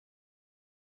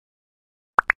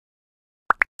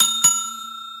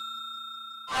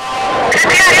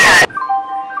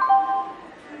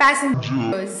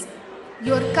Passengers,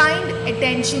 your kind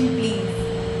attention please.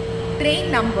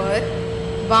 Train number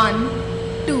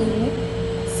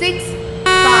 12655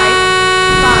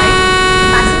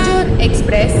 Passenger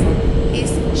Express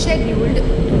is scheduled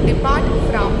to depart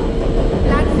from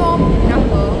platform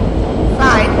number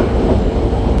 5.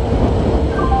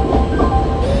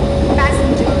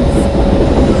 Passengers,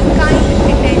 your kind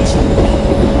attention please.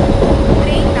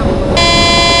 Train number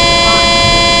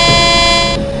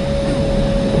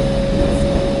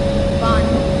 1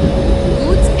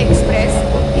 Goods Express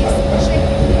is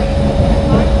scheduled to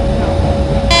depart from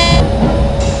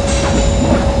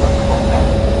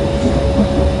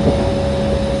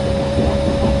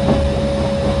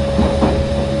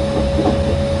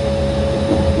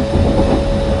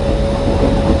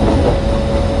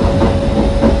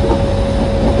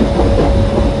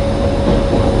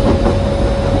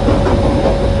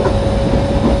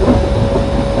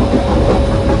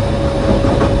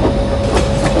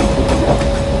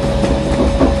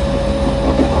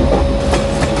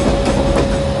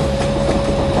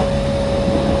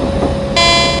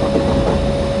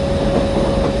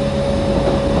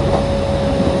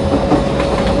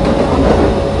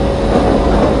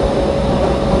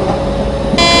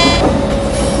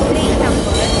train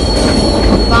number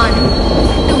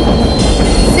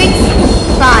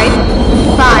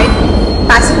 12655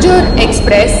 Passenger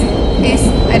Express is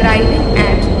arriving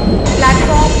at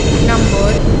platform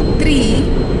number 3.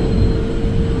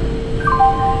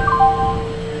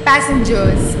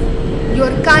 Passengers,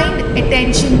 your kind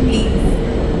attention please.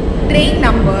 Train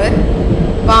number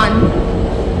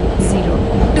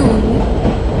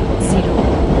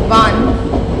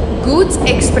 10201 Goods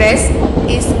Express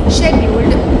is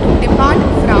scheduled to depart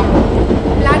from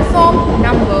platform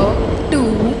number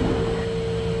 2.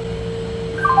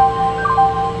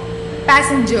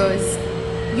 Passengers,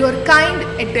 your kind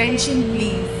attention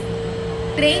please.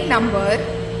 Train number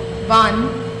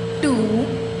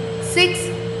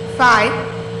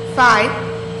 12655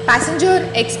 Passenger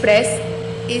Express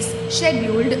is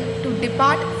scheduled to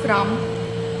depart from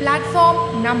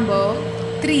platform number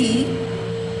 3.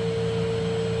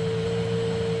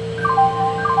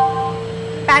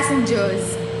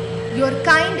 Passengers, your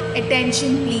kind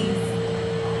attention please.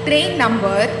 Train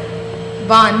number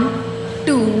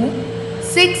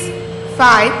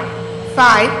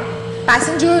 12655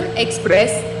 Passenger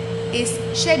Express is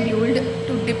scheduled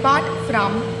to depart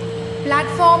from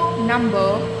platform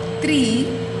number 3.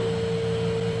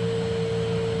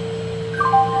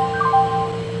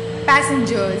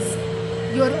 Passengers,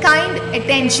 your kind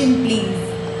attention please.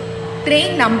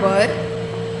 Train number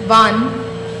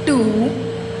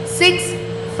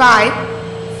 12655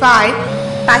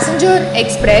 Passenger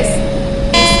Express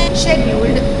is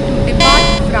scheduled to depart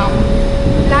from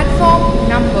platform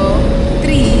number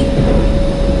 3.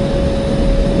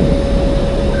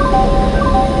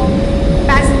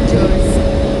 Passengers,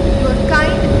 your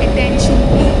kind attention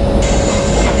please.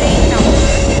 Train number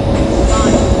 1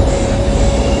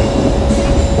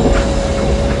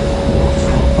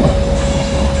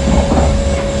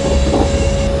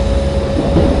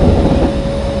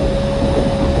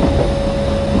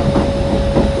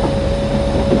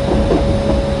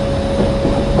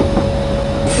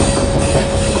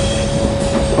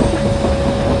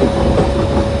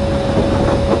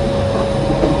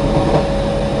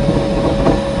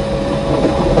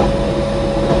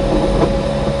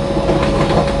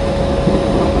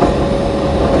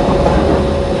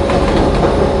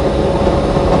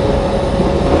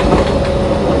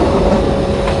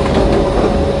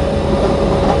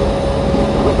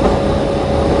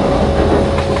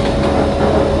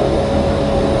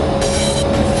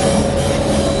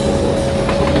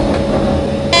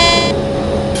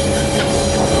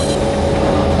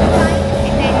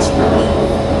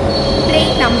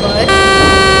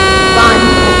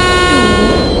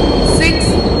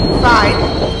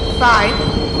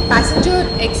 Passenger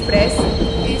Express